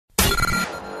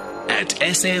at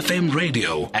SAFM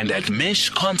Radio and at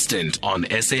Mesh Constant on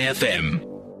SAFM.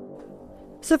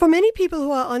 So for many people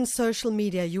who are on social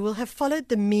media, you will have followed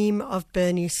the meme of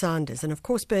Bernie Sanders. And of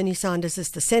course, Bernie Sanders is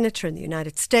the senator in the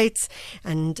United States,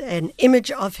 and an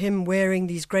image of him wearing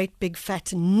these great big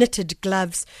fat knitted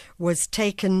gloves was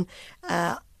taken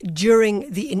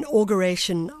during the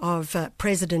inauguration of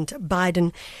President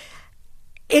Biden.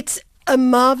 It's a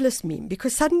marvelous meme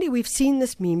because suddenly we've seen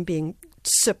this meme being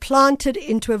supplanted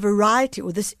into a variety,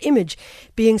 or this image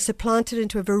being supplanted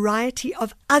into a variety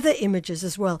of other images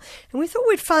as well. And we thought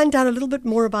we'd find out a little bit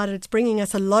more about it. It's bringing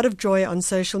us a lot of joy on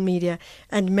social media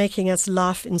and making us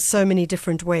laugh in so many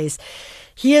different ways.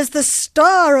 He is the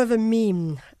star of a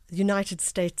meme, United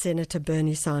States Senator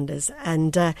Bernie Sanders,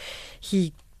 and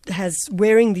he has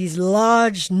wearing these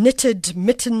large knitted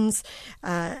mittens,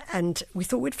 and we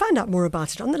thought we'd find out more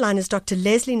about it. On the line is Dr.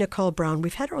 NICOLE BRAUN.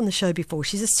 We've had her on the show before.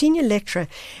 She's a senior lecturer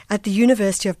at the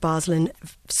University of Basel in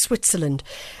Swit-zerland.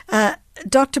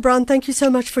 Dr. Brown, thank you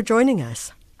so much for joining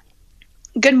us.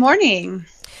 Good morning.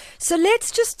 So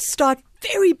let's just start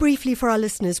very briefly for our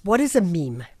listeners. What is a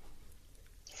meme?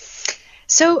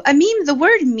 So a meme, the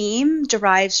word meme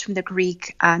derives from the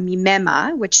Greek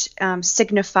mimema, which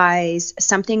signifies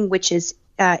something which is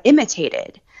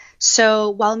imitated.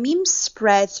 So while memes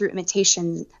spread through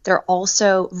imitation, they're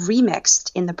also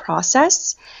remixed in the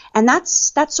process. And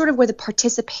that's sort of where the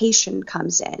participation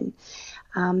comes in.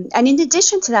 And in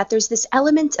addition to that, there's this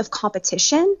element of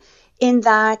competition in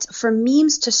that for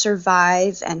memes to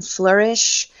survive and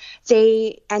flourish,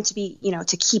 and to be,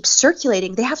 to keep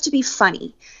circulating, they have to be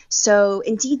funny. So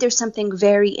indeed, there's something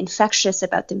very infectious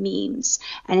about the memes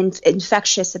and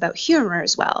infectious about humor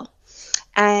as well.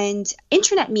 And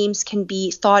internet memes can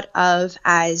be thought of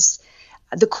as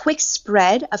the quick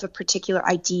spread of a particular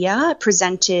idea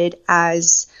presented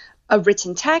as a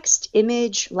written text,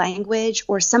 image, language,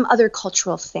 or some other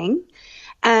cultural thing.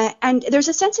 And there's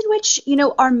a sense in which,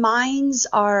 our minds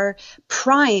are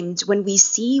primed when we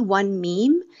see one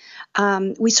meme.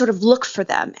 We sort of look for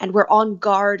them, and we're on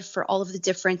guard for all of the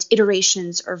different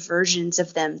iterations or versions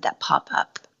of them that pop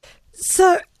up.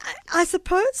 So I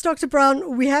suppose, Dr.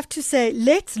 Brown, we have to say,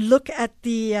 let's look at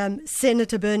the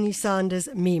Senator Bernie Sanders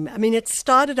meme. I mean, it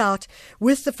started out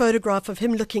with the photograph of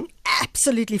him looking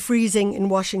absolutely freezing in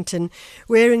Washington,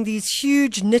 wearing these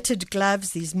huge knitted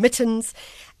gloves, these mittens,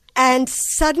 and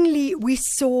suddenly we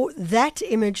saw that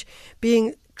image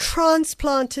being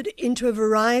transplanted into a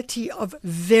variety of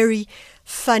very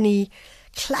funny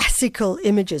classical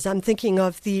images. I'm thinking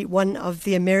of the one of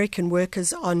the American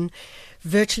workers on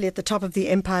virtually at the top of the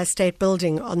Empire State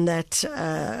Building on that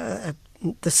the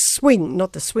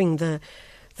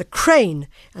crane,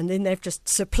 and then they've just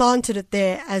supplanted it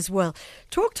there as well.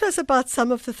 Talk to us about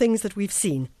some of the things that we've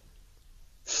seen.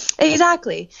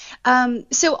 Exactly.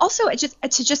 So also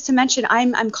just to mention,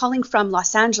 I'm calling from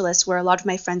Los Angeles, where a lot of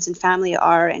my friends and family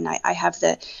are, and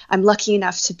I'm lucky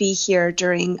enough to be here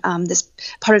during this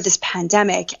part of this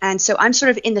pandemic, and so I'm sort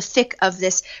of in the thick of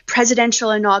this presidential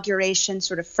inauguration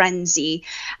sort of frenzy,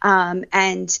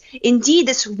 and indeed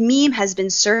this meme has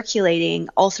been circulating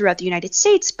all throughout the United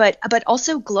States, but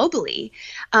also globally,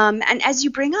 and as you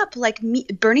bring up, like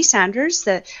Bernie Sanders,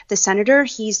 the senator,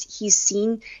 he's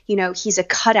seen, he's a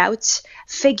cutout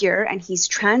figure, and he's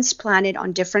transplanted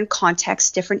on different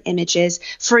contexts, different images.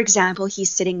 For example,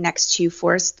 he's sitting next to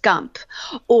Forrest Gump,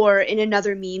 or in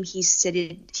another meme, he's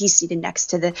seated next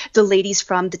to the ladies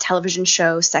from the television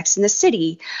show Sex and the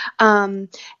City.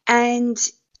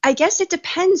 And I guess it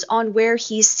depends on where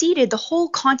he's seated. The whole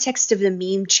context of the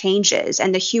meme changes,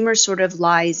 and the humor sort of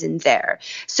lies in there.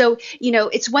 So,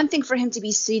 it's one thing for him to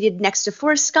be seated next to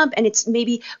Forrest Gump, and it's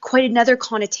maybe quite another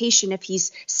connotation if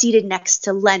he's seated next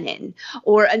to Lenin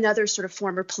or another sort of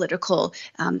former political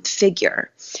figure.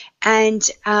 And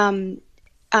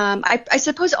I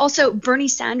suppose also Bernie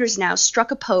Sanders now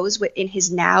struck a pose in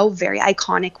his now very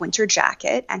iconic winter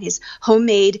jacket and his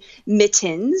homemade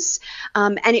mittens.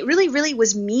 And it really, really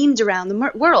was memed around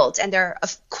the world. And there are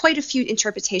quite a few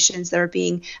interpretations that are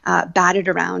being batted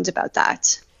around about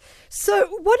that. So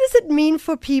what does it mean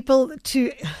for people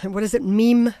what does it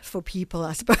meme for people,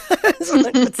 I suppose?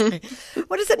 I could say.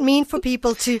 What does it mean for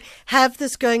people to have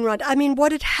this going around? I mean,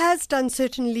 what it has done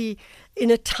certainly in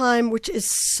a time which is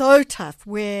so tough,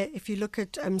 where if you look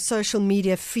at social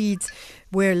media feeds,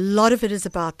 where a lot of it is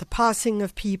about the passing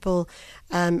of people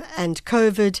and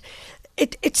COVID,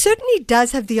 it certainly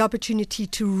does have the opportunity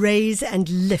to raise and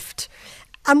lift.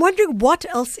 I'm wondering, what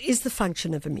else is the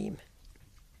function of a meme?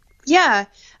 Yeah,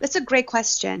 that's a great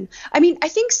question. I mean, I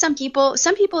think some people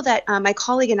that my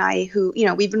colleague and I, who,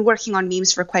 we've been working on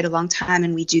memes for quite a long time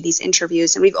and we do these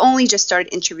interviews and we've only just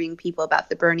started interviewing people about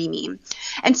the Bernie meme.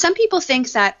 And some people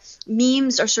think that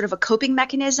memes are sort of a coping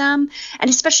mechanism. And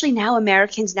especially now,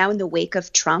 Americans now in the wake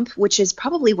of Trump, which is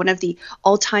probably one of the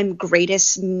all-time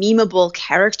greatest memeable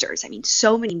characters. I mean,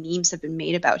 so many memes have been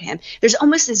made about him. There's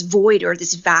almost this void or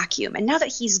this vacuum. And now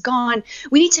that he's gone,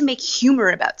 we need to make humor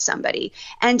about somebody.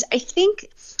 And I think,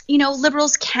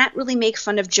 liberals can't really make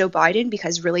fun of Joe Biden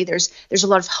because really there's a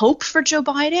lot of hope for Joe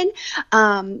Biden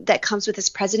that comes with his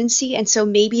presidency. And so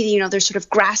maybe, they're sort of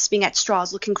grasping at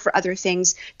straws, looking for other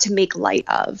things to make light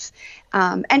of.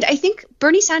 And I think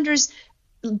Bernie Sanders'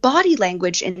 body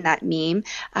language in that meme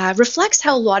reflects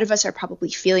how a lot of us are probably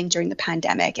feeling during the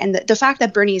pandemic. And the fact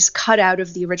that Bernie is cut out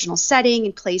of the original setting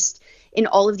and placed in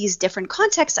all of these different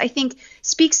contexts, I think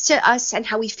speaks to us and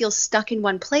how we feel stuck in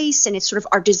one place. And it's sort of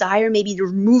our desire maybe to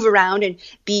move around and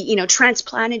be,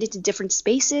 transplanted into different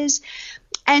spaces.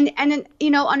 And in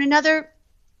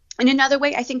another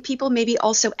way, I think people maybe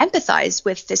also empathize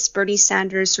with this Bernie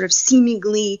Sanders sort of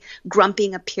seemingly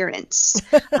grumping appearance,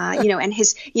 and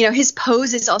his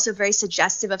pose is also very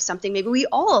suggestive of something maybe we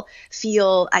all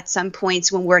feel at some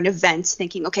points when we're in events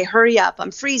thinking, okay, hurry up,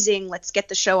 I'm freezing, let's get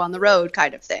the show on the road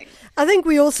kind of thing. I think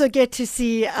we also get to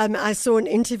see, I saw an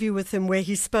interview with him where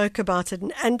he spoke about it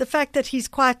and the fact that he's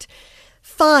quite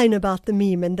fine about the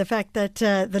meme and the fact that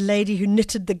the lady who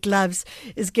knitted the gloves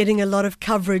is getting a lot of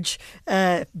coverage.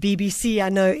 BBC, I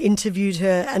know, interviewed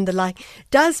her and the like,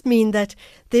 does mean that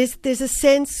there's a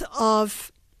sense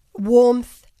of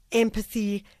warmth,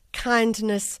 empathy,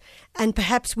 kindness, and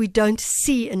perhaps we don't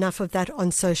see enough of that on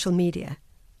social media.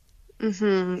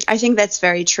 Mm-hmm. I think that's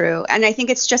very true. And I think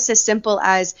it's just as simple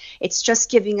as it's just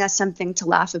giving us something to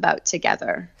laugh about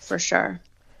together, for sure.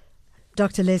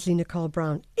 Dr. LESLEY Nicole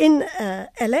BRAUN in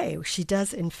LA. She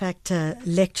does, in fact,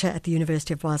 lecture at the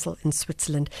University of Basel in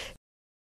Switzerland.